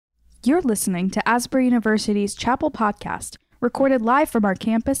You're listening to Asbury University's Chapel Podcast, recorded live from our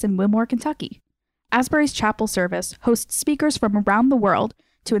campus in Wilmore, Kentucky. Asbury's Chapel service hosts speakers from around the world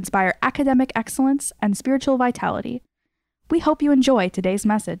to inspire academic excellence and spiritual vitality. We hope you enjoy today's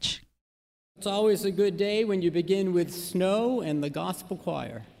message. It's always a good day when you begin with snow and the gospel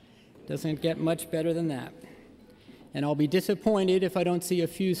choir. Doesn't get much better than that. And I'll be disappointed if I don't see a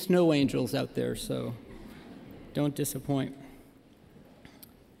few snow angels out there, so don't disappoint.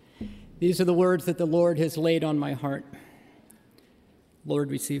 These are the words that the Lord has laid on my heart. Lord,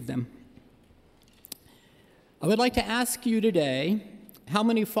 receive them. I would like to ask you today, how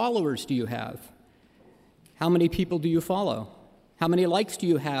many followers do you have? How many people do you follow? How many likes do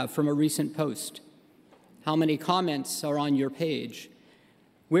you have from a recent post? How many comments are on your page?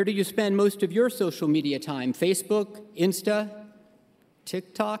 Where do you spend most of your social media time? Facebook, Insta,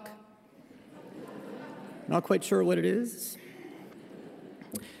 TikTok? Not quite sure what it is.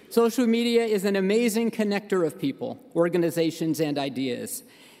 Social media is an amazing connector of people, organizations, and ideas.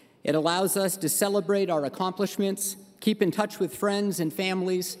 It allows us to celebrate our accomplishments, keep in touch with friends and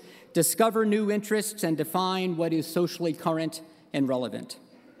families, discover new interests, and define what is socially current and relevant.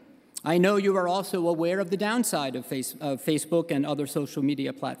 I know you are also aware of the downside of Facebook and other social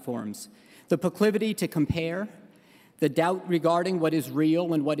media platforms, the proclivity to compare, the doubt regarding what is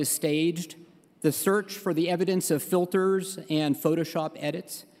real and what is staged, the search for the evidence of filters and Photoshop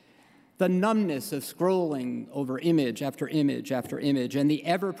edits, the numbness of scrolling over image after image after image, and the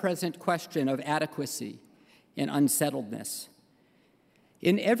ever-present question of adequacy and unsettledness.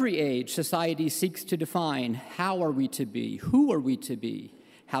 In every age, society seeks to define how are we to be, who are we to be,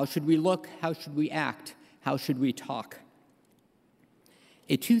 how should we look, how should we act, how should we talk.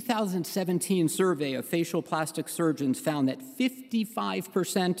 A 2017 survey of facial plastic surgeons found that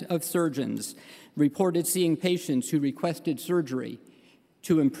 55% of surgeons reported seeing patients who requested surgery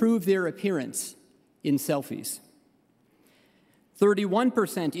to improve their appearance in selfies.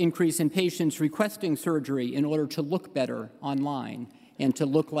 31% increase in patients requesting surgery in order to look better online and to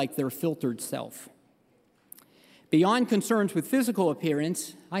look like their filtered self. Beyond concerns with physical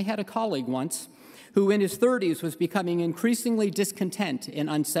appearance, I had a colleague once who in his 30s was becoming increasingly discontent and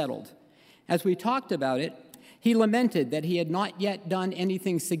unsettled. As we talked about it, he lamented that he had not yet done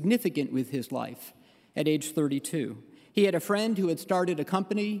anything significant with his life at age 32. He had a friend who had started a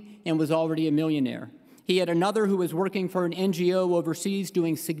company and was already a millionaire. He had another who was working for an NGO overseas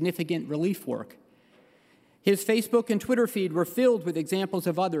doing significant relief work. His Facebook and Twitter feed were filled with examples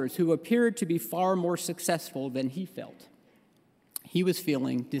of others who appeared to be far more successful than he felt. He was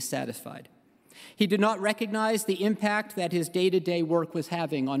feeling dissatisfied. He did not recognize the impact that his day-to-day work was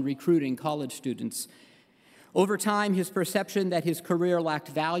having on recruiting college students. Over time, his perception that his career lacked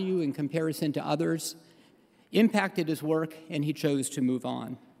value in comparison to others impacted his work, and he chose to move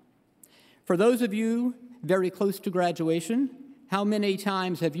on. For those of you very close to graduation, how many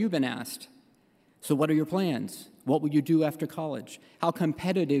times have you been asked, so what are your plans? What will you do after college? How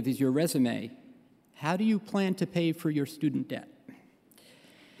competitive is your resume? How do you plan to pay for your student debt?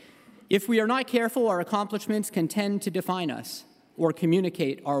 If we are not careful, our accomplishments can tend to define us or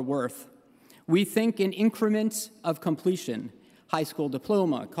communicate our worth. We think in increments of completion: high school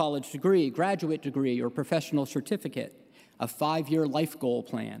diploma, college degree, graduate degree, or professional certificate, a 5-year life goal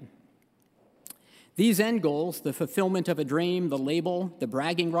plan. These end goals, the fulfillment of a dream, the label, the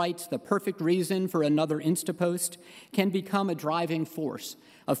bragging rights, the perfect reason for another Instapost, can become a driving force,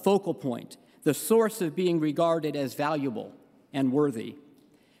 a focal point, the source of being regarded as valuable and worthy.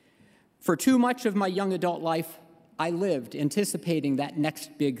 For too much of my young adult life, I lived anticipating that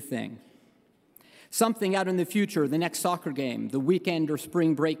next big thing. Something out in the future, the next soccer game, the weekend or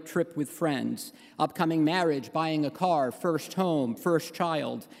spring break trip with friends, upcoming marriage, buying a car, first home, first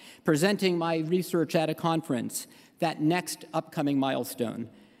child, presenting my research at a conference, that next upcoming milestone.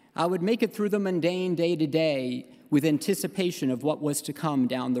 I would make it through the mundane day-to-day with anticipation of what was to come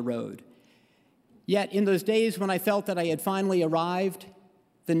down the road. Yet in those days when I felt that I had finally arrived,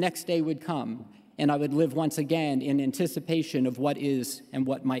 the next day would come, and I would live once again in anticipation of what is and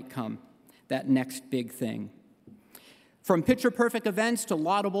what might come. That next big thing. From picture-perfect events to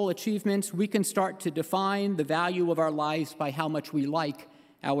laudable achievements, we can start to define the value of our lives by how much we like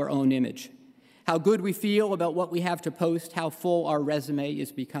our own image, how good we feel about what we have to post, how full our resume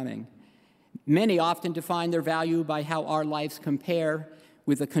is becoming. Many often define their value by how our lives compare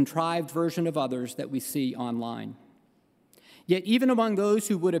with the contrived version of others that we see online. Yet even among those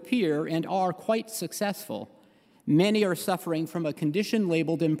who would appear and are quite successful, many are suffering from a condition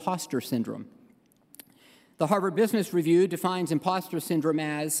labeled imposter syndrome. The Harvard Business Review defines imposter syndrome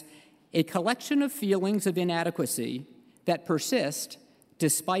as a collection of feelings of inadequacy that persist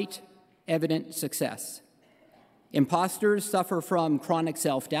despite evident success. Imposters suffer from chronic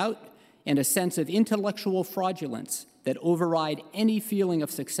self-doubt and a sense of intellectual fraudulence that override any feeling of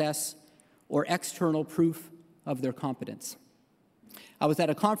success or external proof of their competence. I was at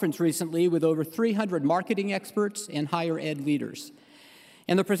a conference recently with over 300 marketing experts and higher ed leaders,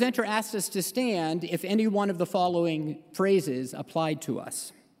 and the presenter asked us to stand if any one of the following phrases applied to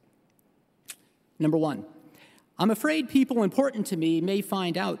us. Number one, I'm afraid people important to me may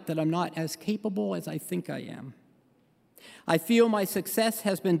find out that I'm not as capable as I think I am. I feel my success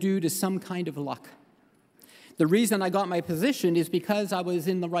has been due to some kind of luck. The reason I got my position is because I was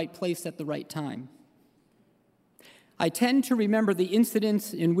in the right place at the right time. I tend to remember the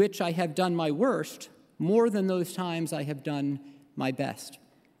incidents in which I have done my worst more than those times I have done my best.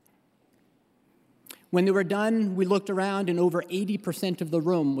 When they were done, we looked around and over 80% of the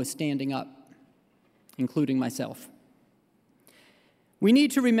room was standing up, including myself. We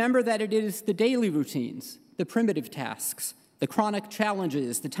need to remember that it is the daily routines, the primitive tasks, the chronic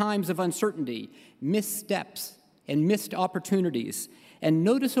challenges, the times of uncertainty, missteps and missed opportunities, and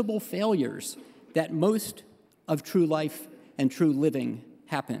noticeable failures that most of true life and true living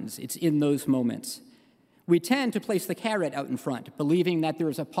happens. It's in those moments. We tend to place the carrot out in front, believing that there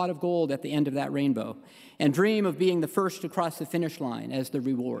is a pot of gold at the end of that rainbow, and dream of being the first to cross the finish line as the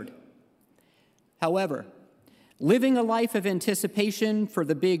reward. However, living a life of anticipation for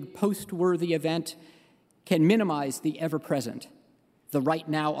the big post-worthy event can minimize the ever-present, the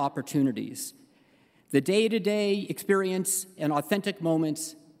right-now opportunities, the day-to-day experience and authentic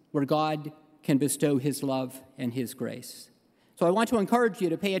moments where God can bestow his love and his grace. So I want to encourage you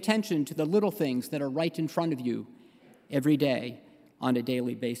to pay attention to the little things that are right in front of you every day on a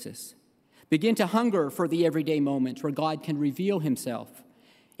daily basis. Begin to hunger for the everyday moments where God can reveal himself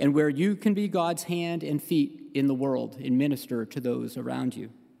and where you can be God's hand and feet in the world and minister to those around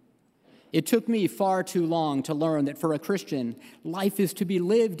you. It took me far too long to learn that for a Christian, life is to be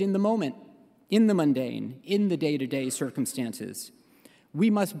lived in the moment, in the mundane, in the day-to-day circumstances. We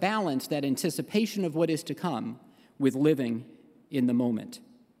must balance that anticipation of what is to come with living in the moment,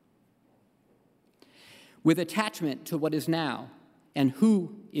 with attachment to what is now and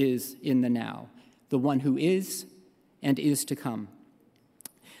who is in the now, the one who is and is to come.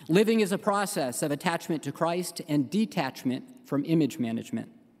 Living is a process of attachment to Christ and detachment from image management.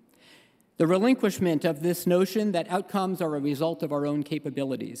 The relinquishment of this notion that outcomes are a result of our own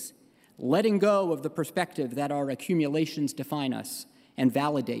capabilities, letting go of the perspective that our accumulations define us and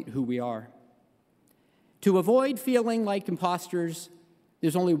validate who we are. To avoid feeling like imposters,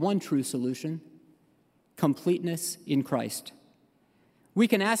 there's only one true solution: completeness in Christ. We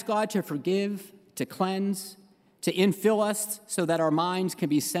can ask God to forgive, to cleanse, to infill us so that our minds can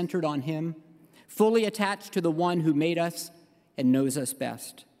be centered on him, fully attached to the one who made us and knows us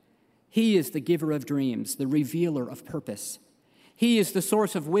best. He is the giver of dreams, the revealer of purpose. He is the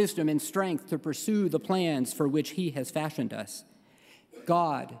source of wisdom and strength to pursue the plans for which he has fashioned us.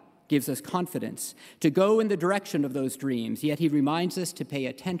 God gives us confidence to go in the direction of those dreams, yet he reminds us to pay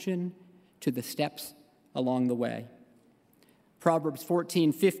attention to the steps along the way. Proverbs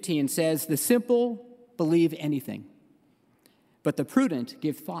 14:15 says, "The simple believe anything, but the prudent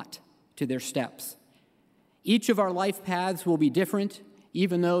give thought to their steps." Each of our life paths will be different,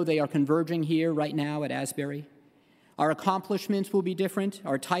 even though they are converging here right now at Asbury. Our accomplishments will be different,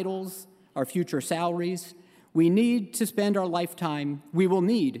 our titles, our future salaries. We will need to spend our lifetime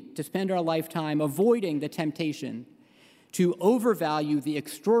avoiding the temptation to overvalue the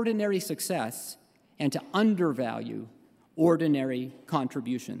extraordinary success and to undervalue ordinary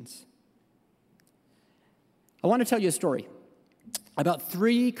contributions. I want to tell you a story about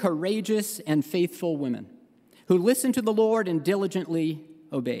 3 courageous and faithful women who listened to the Lord and diligently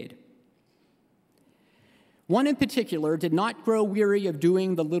obeyed. One in particular did not grow weary of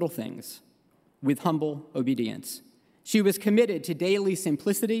doing the little things with humble obedience. She was committed to daily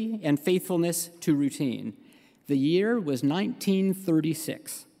simplicity and faithfulness to routine. The year was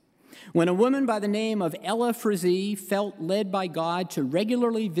 1936, when a woman by the name of Ella Frazee felt led by God to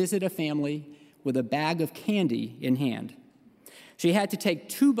regularly visit a family with a bag of candy in hand. She had to take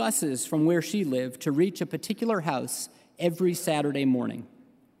 2 buses from where she lived to reach a particular house every Saturday morning.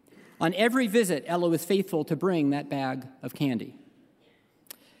 On every visit, Ella was faithful to bring that bag of candy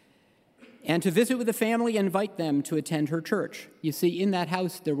and to visit with the family and invite them to attend her church. You see, in that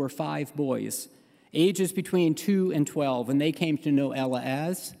house, there were 5 boys, ages between 2 and 12, and they came to know Ella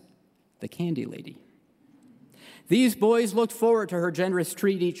as the Candy Lady. These boys looked forward to her generous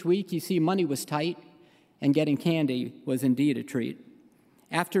treat each week. You see, money was tight, and getting candy was indeed a treat.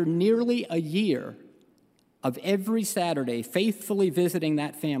 After nearly a year of every Saturday faithfully visiting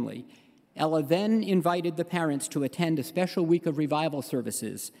that family, Ella then invited the parents to attend a special week of revival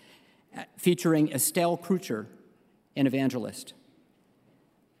services featuring Estelle Krucher, an evangelist.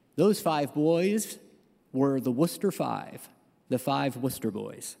 Those 5 boys were the Wooster 5, the 5 Wooster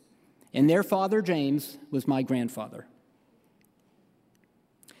boys. And their father, James, was my grandfather.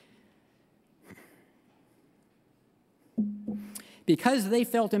 Because they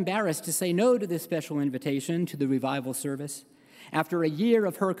felt embarrassed to say no to this special invitation to the revival service, after a year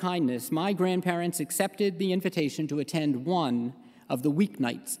of her kindness, my grandparents accepted the invitation to attend one of the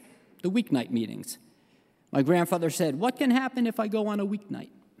weeknight meetings. My grandfather said, "What can happen if I go on a weeknight?"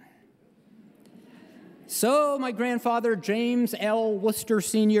 So my grandfather, James L. Wooster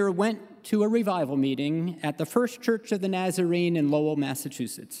Sr., went to a revival meeting at the First Church of the Nazarene in Lowell,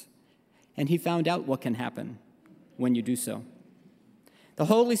 Massachusetts, and he found out what can happen when you do so. The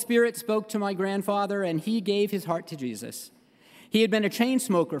Holy Spirit spoke to my grandfather, and he gave his heart to Jesus. He had been a chain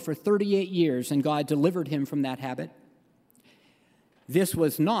smoker for 38 years, and God delivered him from that habit. This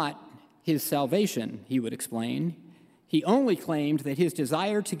was not his salvation, he would explain. He only claimed that his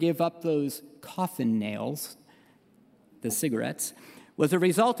desire to give up those coffin nails, the cigarettes, was a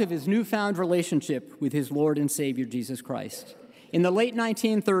result of his newfound relationship with his Lord and Savior, Jesus Christ. In the late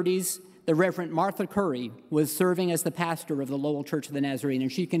 1930s, the Reverend Martha Curry was serving as the pastor of the Lowell Church of the Nazarene,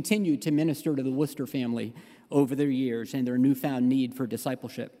 and she continued to minister to the Wooster family over their years and their newfound need for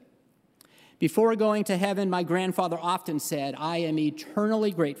discipleship. Before going to heaven, my grandfather often said, "I am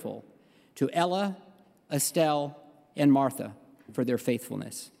eternally grateful to Ella, Estelle, and Martha for their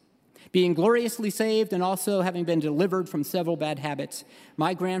faithfulness." Being gloriously saved and also having been delivered from several bad habits,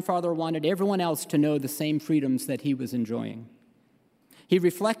 my grandfather wanted everyone else to know the same freedoms that he was enjoying. He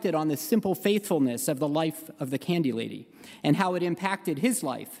reflected on the simple faithfulness of the life of the Candy Lady and how it impacted his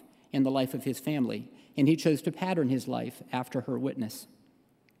life and the life of his family, and he chose to pattern his life after her witness.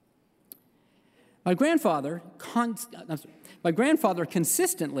 My grandfather constantly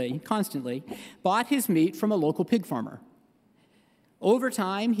bought his meat from a local pig farmer. Over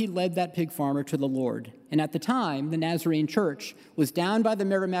time, he led that pig farmer to the Lord, and at the time, the Nazarene Church was down by the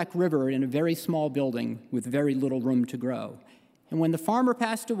Merrimack River in a very small building with very little room to grow. And when the farmer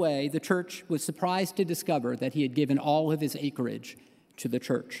passed away, the church was surprised to discover that he had given all of his acreage to the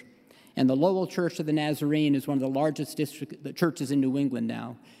church. And the Lowell Church of the Nazarene is one of the largest churches in New England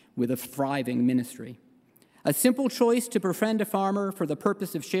now, with a thriving ministry. A simple choice to befriend a farmer for the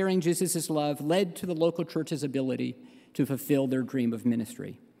purpose of sharing Jesus' love led to the local church's ability to fulfill their dream of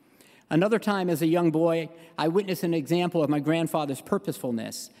ministry. Another time, as a young boy, I witnessed an example of my grandfather's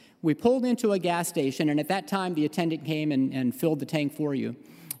purposefulness. We pulled into a gas station, and at that time, the attendant came and filled the tank for you.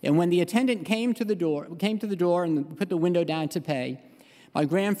 And when the attendant came to the door and put the window down to pay, my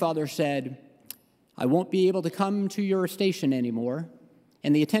grandfather said, "I won't be able to come to your station anymore."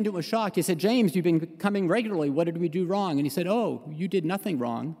 And the attendant was shocked. He said, "James, you've been coming regularly. What did we do wrong?" And he said, "Oh, you did nothing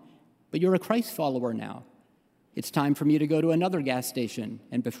wrong, but you're a Christ follower now. It's time for me to go to another gas station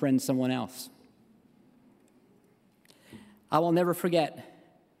and befriend someone else." I will never forget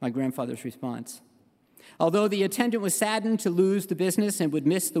my grandfather's response. Although the attendant was saddened to lose the business and would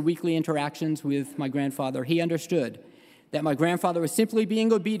miss the weekly interactions with my grandfather, he understood that my grandfather was simply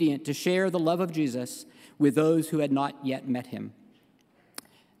being obedient to share the love of Jesus with those who had not yet met him.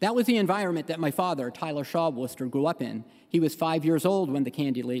 That was the environment that my father, Tyler Shaw Wooster, grew up in. He was 5 years old when the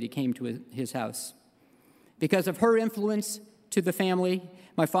Candy Lady came to his house. Because of her influence to the family,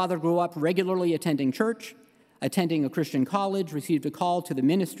 my father grew up regularly attending church, attending a Christian college, received a call to the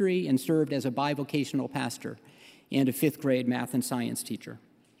ministry, and served as a bivocational pastor and a 5th grade math and science teacher.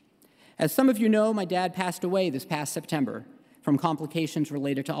 As some of you know, my dad passed away this past September from complications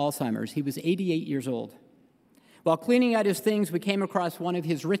related to Alzheimer's. He was 88 years old. While cleaning out his things, we came across one of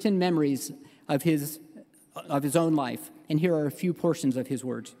his written memories of his own life, and here are a few portions of his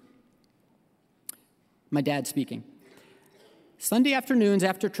words. My dad speaking. "Sunday afternoons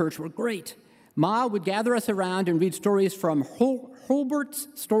after church were great. Ma would gather us around and read stories from Holbert's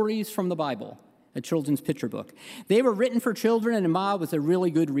Stories from the Bible, a children's picture book. They were written for children, and Ma was a really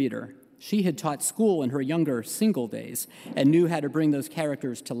good reader. She had taught school in her younger single days and knew how to bring those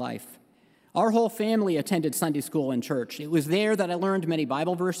characters to life. Our whole family attended Sunday school and church. It was there that I learned many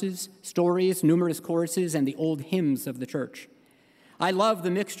Bible verses, stories, numerous choruses, and the old hymns of the church. I love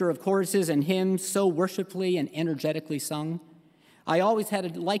the mixture of choruses and hymns so worshipfully and energetically sung. I always had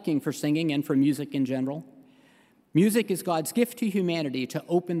a liking for singing and for music in general. Music is God's gift to humanity to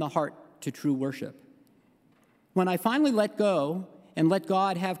open the heart to true worship. When I finally let go and let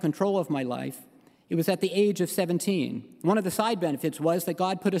God have control of my life, It was at the age of 17. One of the side benefits was that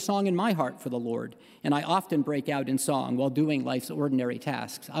God put a song in my heart for the Lord, and I often break out in song while doing life's ordinary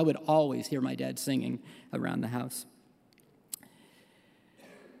tasks. I would always hear my dad singing around the house.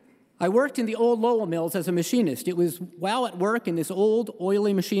 I worked in the old Lowell mills as a machinist. It was while at work in this old,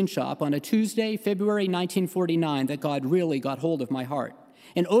 oily machine shop on a Tuesday, February 1949, that God really got hold of my heart.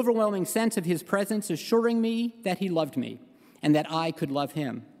 An overwhelming sense of his presence assuring me that he loved me and that I could love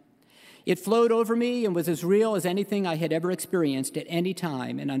him. It flowed over me and was as real as anything I had ever experienced at any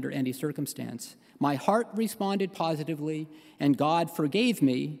time and under any circumstance. My heart responded positively, and God forgave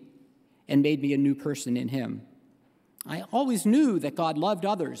me and made me a new person in him. I always knew that God loved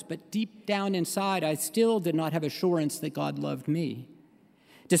others, but deep down inside, I still did not have assurance that God loved me.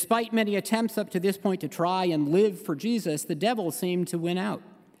 Despite many attempts up to this point to try and live for Jesus, the devil seemed to win out.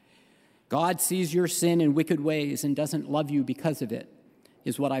 God sees your sin and wicked ways and doesn't love you because of it,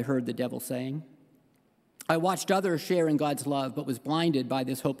 is what I heard the devil saying. I watched others share in God's love, but was blinded by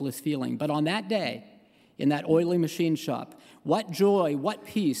this hopeless feeling. But on that day, in that oily machine shop, what joy, what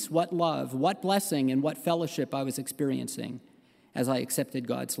peace, what love, what blessing, and what fellowship I was experiencing as I accepted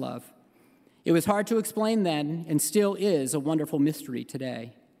God's love. It was hard to explain then, and still is a wonderful mystery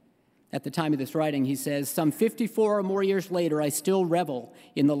today. At the time of this writing, he says, some 54 or more years later, I still revel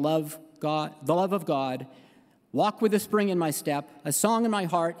in the love of God, walk with a spring in my step, a song in my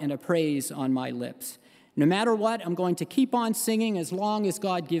heart, and a praise on my lips. No matter what, I'm going to keep on singing as long as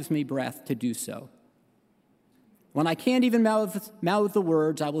God gives me breath to do so. When I can't even mouth the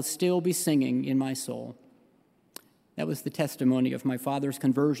words, I will still be singing in my soul. That was the testimony of my father's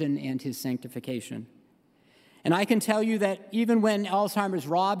conversion and his sanctification. And I can tell you that even when Alzheimer's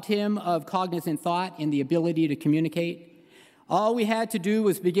robbed him of cognizant thought and the ability to communicate, all we had to do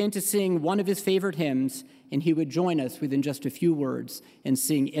was begin to sing one of his favorite hymns, and he would join us within just a few words and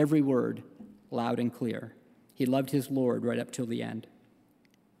sing every word loud and clear. He loved his Lord right up till the end.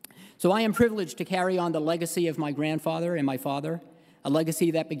 So I am privileged to carry on the legacy of my grandfather and my father, a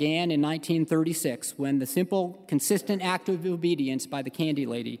legacy that began in 1936 when the simple, consistent act of obedience by the candy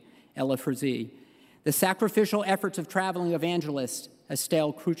lady, Ella Frazee, the sacrificial efforts of traveling evangelist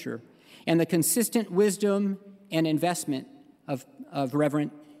Estelle Krucher, and the consistent wisdom and investment of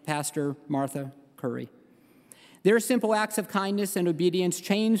Reverend Pastor Martha Curry. Their simple acts of kindness and obedience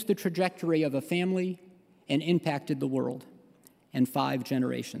changed the trajectory of a family and impacted the world and 5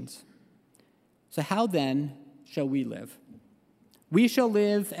 generations. So how then shall we live? We shall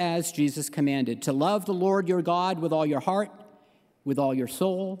live as Jesus commanded, to love the Lord your God with all your heart, with all your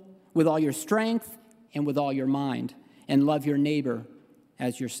soul, with all your strength, and with all your mind, and love your neighbor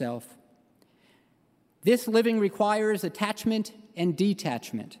as yourself. This living requires attachment and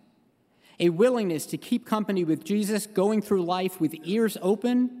detachment, a willingness to keep company with Jesus, going through life with ears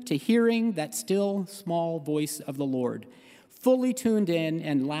open to hearing that still small voice of the Lord, fully tuned in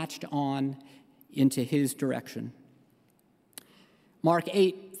and latched on into his direction. Mark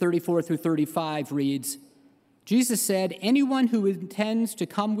 8:34 through 35 reads, Jesus said, anyone who intends to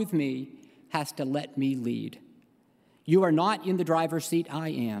come with me has to let me lead. You are not in the driver's seat, I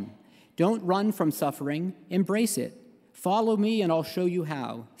am. Don't run from suffering, embrace it. Follow me and I'll show you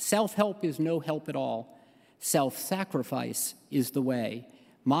how. Self-help is no help at all. Self-sacrifice is the way,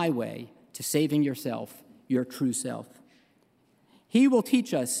 my way, to saving yourself, your true self. He will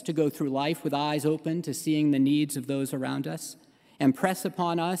teach us to go through life with eyes open to seeing the needs of those around us and press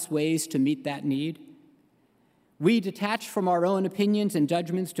upon us ways to meet that need. We detach from our own opinions and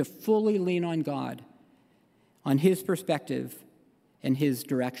judgments to fully lean on God, on his perspective and his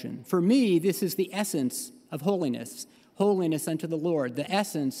direction. For me, this is the essence of holiness, holiness unto the Lord, the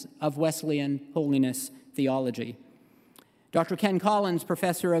essence of Wesleyan holiness theology. Dr. Ken Collins,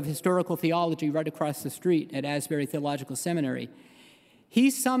 professor of historical theology right across the street at Asbury Theological Seminary, he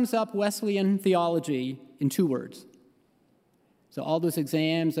sums up Wesleyan theology in 2 words. So all those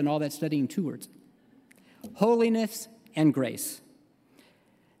exams and all that studying, 2 words. Holiness and grace.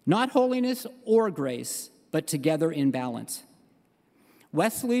 Not holiness or grace, but together in balance.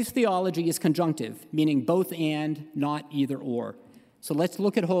 Wesley's theology is conjunctive, meaning both and, not either or. So let's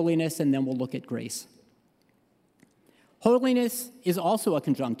look at holiness and then we'll look at grace. Holiness is also a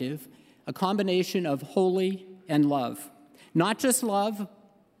conjunctive, a combination of holy and love. Not just love,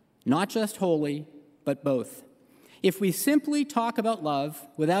 not just holy, but both. If we simply talk about love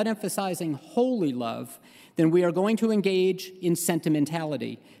without emphasizing holy love, then we are going to engage in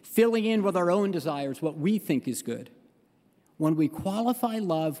sentimentality, filling in with our own desires what we think is good. When we qualify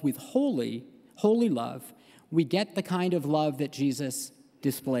love with holy love, we get the kind of love that Jesus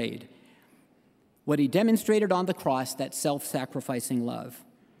displayed. What he demonstrated on the cross, that self-sacrificing love.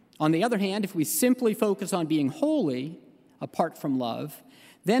 On the other hand, if we simply focus on being holy apart from love,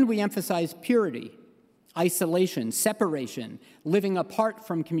 then we emphasize purity, isolation, separation, living apart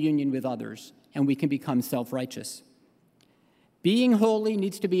from communion with others, and we can become self-righteous. Being holy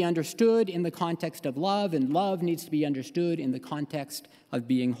needs to be understood in the context of love, and love needs to be understood in the context of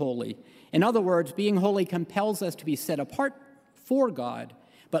being holy. In other words, being holy compels us to be set apart for God,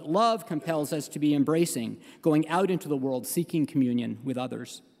 but love compels us to be embracing, going out into the world, seeking communion with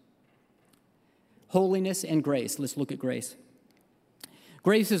others. Holiness and grace. Let's look at grace.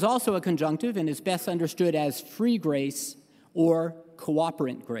 Grace is also a conjunctive and is best understood as free grace or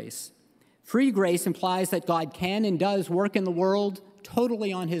cooperant grace. Free grace implies that God can and does work in the world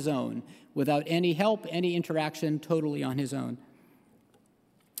totally on his own, without any help, any interaction, totally on his own.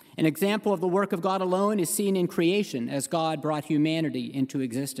 An example of the work of God alone is seen in creation, as God brought humanity into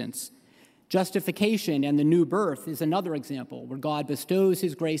existence. Justification and the new birth is another example where God bestows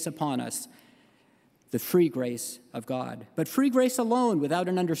his grace upon us, the free grace of God. But free grace alone, without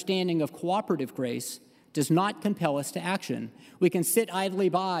an understanding of cooperative grace, does not compel us to action. We can sit idly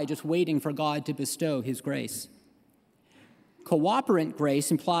by just waiting for God to bestow his grace. Cooperant grace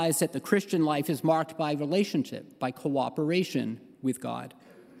implies that the Christian life is marked by relationship, by cooperation with God.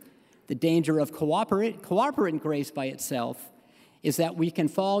 The danger of cooperant grace by itself is that we can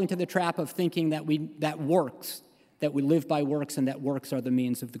fall into the trap of thinking that we live by works, and that works are the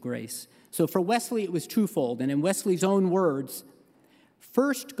means of the grace. So for Wesley, it was twofold, and in Wesley's own words,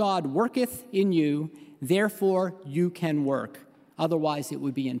 first God worketh in you, therefore you can work. Otherwise, it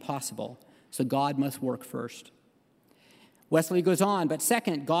would be impossible. So God must work first. Wesley goes on, but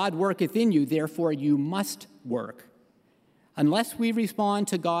second, God worketh in you, therefore you must work. Unless we respond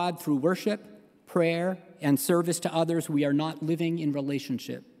to God through worship, prayer, and service to others, we are not living in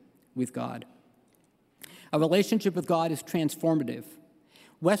relationship with God. A relationship with God is transformative.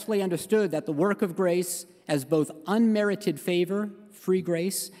 Wesley understood that the work of grace as both unmerited favor, free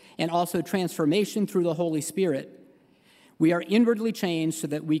grace, and also transformation through the Holy Spirit. We are inwardly changed so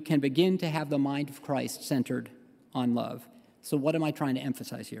that we can begin to have the mind of Christ centered on love. So what am I trying to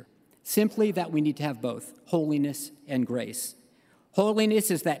emphasize here? Simply that we need to have both, holiness and grace.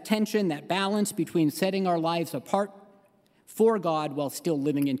 Holiness is that tension, that balance between setting our lives apart for God while still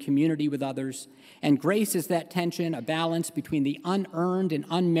living in community with others. And grace is that tension, a balance between the unearned and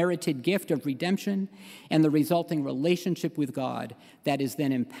unmerited gift of redemption and the resulting relationship with God that is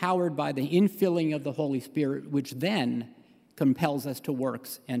then empowered by the infilling of the Holy Spirit, which then compels us to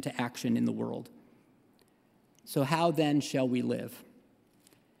works and to action in the world. So how then shall we live?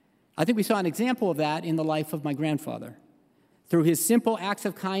 I think we saw an example of that in the life of my grandfather. Through his simple acts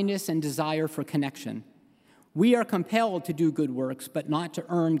of kindness and desire for connection, we are compelled to do good works, but not to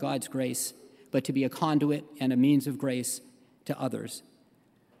earn God's grace, but to be a conduit and a means of grace to others.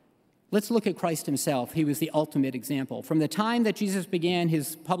 Let's look at Christ himself. He was the ultimate example. From the time that Jesus began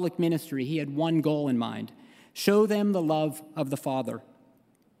his public ministry, he had one goal in mind: show them the love of the Father.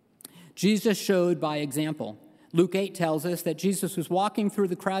 Jesus showed by example. Luke 8 tells us that Jesus was walking through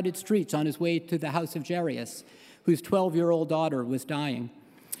the crowded streets on his way to the house of Jairus, whose 12-year-old daughter was dying.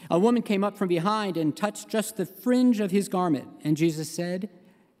 A woman came up from behind and touched just the fringe of his garment, and Jesus said,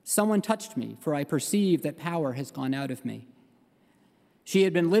 "Someone touched me, for I perceive that power has gone out of me." She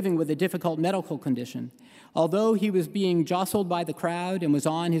had been living with a difficult medical condition. Although he was being jostled by the crowd and was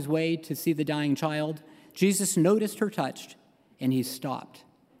on his way to see the dying child, Jesus noticed her touch, and he stopped.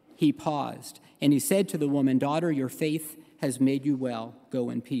 He paused, and he said to the woman, "Daughter, your faith has made you well.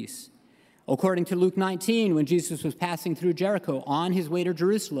 Go in peace." According to Luke 19, when Jesus was passing through Jericho on his way to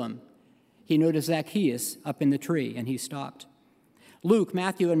Jerusalem, he noticed Zacchaeus up in the tree, and he stopped. Luke,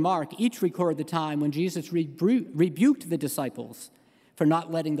 Matthew, and Mark each record the time when Jesus rebuked the disciples for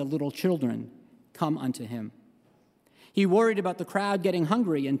not letting the little children come unto him. He worried about the crowd getting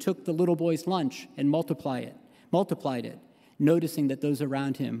hungry and took the little boy's lunch and multiplied it, noticing that those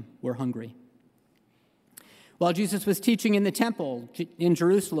around him were hungry. While Jesus was teaching in the temple in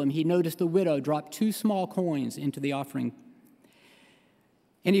Jerusalem, he noticed the widow drop 2 small coins into the offering.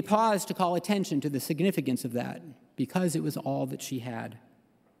 And he paused to call attention to the significance of that, because it was all that she had.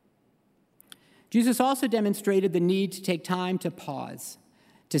 Jesus also demonstrated the need to take time to pause,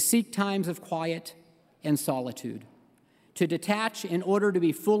 to seek times of quiet and solitude, to detach in order to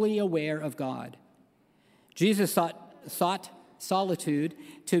be fully aware of God. Jesus sought solitude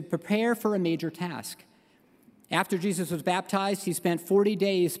to prepare for a major task. After Jesus was baptized, he spent 40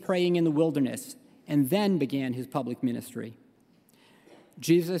 days praying in the wilderness and then began his public ministry.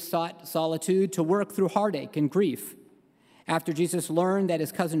 Jesus sought solitude to work through heartache and grief. After Jesus learned that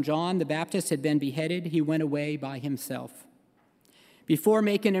his cousin John the Baptist had been beheaded, he went away by himself. Before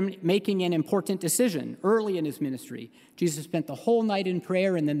making an important decision early in his ministry, Jesus spent the whole night in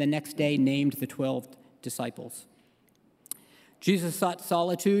prayer and then the next day named the 12 disciples. Jesus sought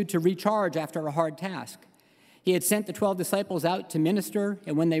solitude to recharge after a hard task. He had sent the 12 disciples out to minister,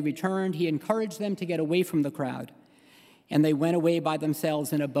 and when they returned, he encouraged them to get away from the crowd. And they went away by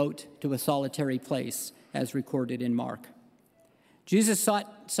themselves in a boat to a solitary place, as recorded in Mark. Jesus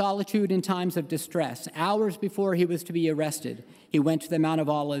sought solitude in times of distress. Hours before he was to be arrested, he went to the Mount of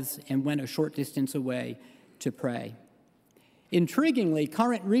Olives and went a short distance away to pray. Intriguingly,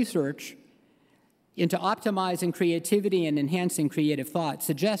 current research into optimizing creativity and enhancing creative thought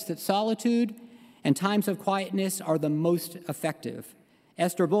suggests that solitude and times of quietness are the most effective.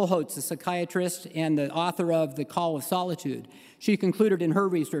 Esther Bullholtz, a psychiatrist and the author of The Call of Solitude, she concluded in her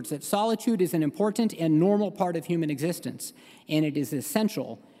research that solitude is an important and normal part of human existence, and it is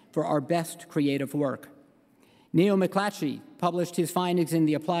essential for our best creative work. Neil McClatchy published his findings in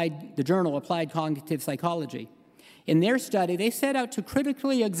the journal Applied Cognitive Psychology. In their study, they set out to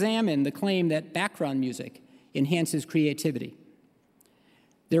critically examine the claim that background music enhances creativity.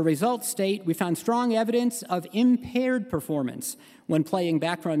 Their results state, we found strong evidence of impaired performance when playing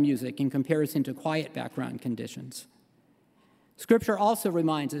background music in comparison to quiet background conditions. Scripture also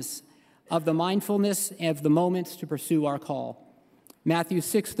reminds us of the mindfulness of the moments to pursue our call. Matthew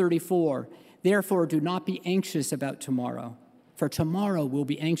 6:34, therefore do not be anxious about tomorrow, for tomorrow will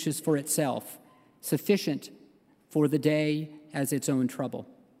be anxious for itself. Sufficient for the day as its own trouble.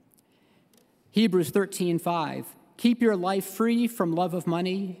 Hebrews 13:5, keep your life free from love of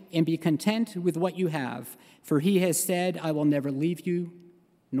money and be content with what you have, for he has said, I will never leave you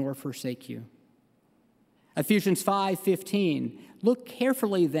nor forsake you. Ephesians 5:15, look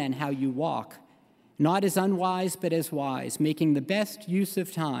carefully then how you walk, not as unwise but as wise, making the best use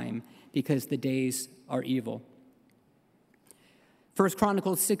of time because the days are evil. 1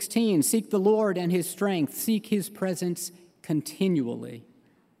 Chronicles 16, seek the Lord and his strength, seek his presence continually.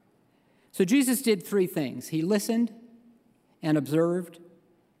 So Jesus did three things. He listened and observed.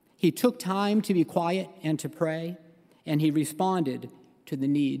 He took time to be quiet and to pray, and he responded to the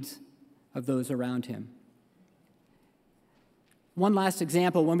needs of those around him. One last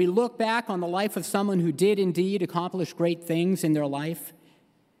example, when we look back on the life of someone who did indeed accomplish great things in their life,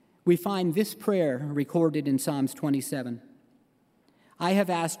 we find this prayer recorded in Psalms 27. I have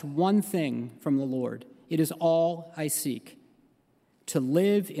asked one thing from the Lord. It is all I seek, to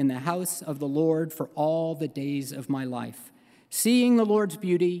live in the house of the Lord for all the days of my life, seeing the Lord's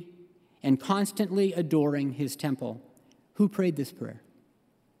beauty and constantly adoring his temple. Who prayed this prayer?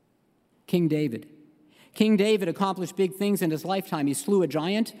 King David. King David accomplished big things in his lifetime. He slew a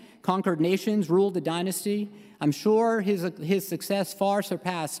giant, conquered nations, ruled a dynasty. I'm sure his success far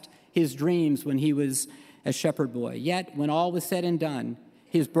surpassed his dreams when he was a shepherd boy. Yet, when all was said and done,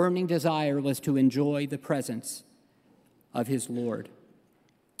 his burning desire was to enjoy the presence of his Lord.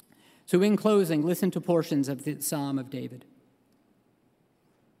 So in closing, listen to portions of the Psalm of David.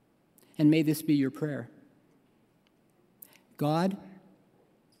 And may this be your prayer. God,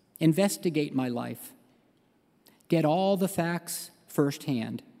 investigate my life. Get all the facts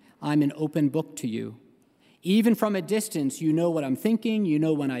firsthand. I'm an open book to you. Even from a distance, you know what I'm thinking. You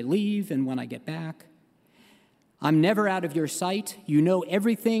know when I leave and when I get back. I'm never out of your sight. You know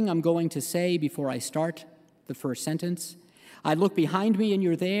everything I'm going to say before I start the first sentence. I look behind me and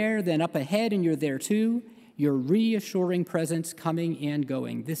you're there, then up ahead and you're there too. Your reassuring presence coming and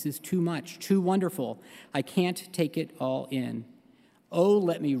going. This is too much, too wonderful. I can't take it all in. Oh,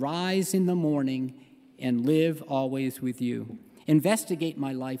 let me rise in the morning and live always with you. Investigate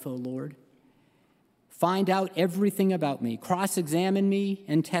my life, O Lord. Find out everything about me. Cross-examine me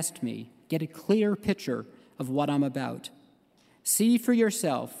and test me. Get a clear picture of what I'm about. See for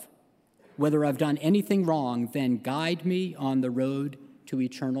yourself whether I've done anything wrong, then guide me on the road to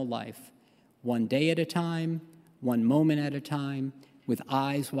eternal life, one day at a time, one moment at a time, with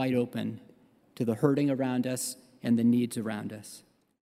eyes wide open to the hurting around us and the needs around us.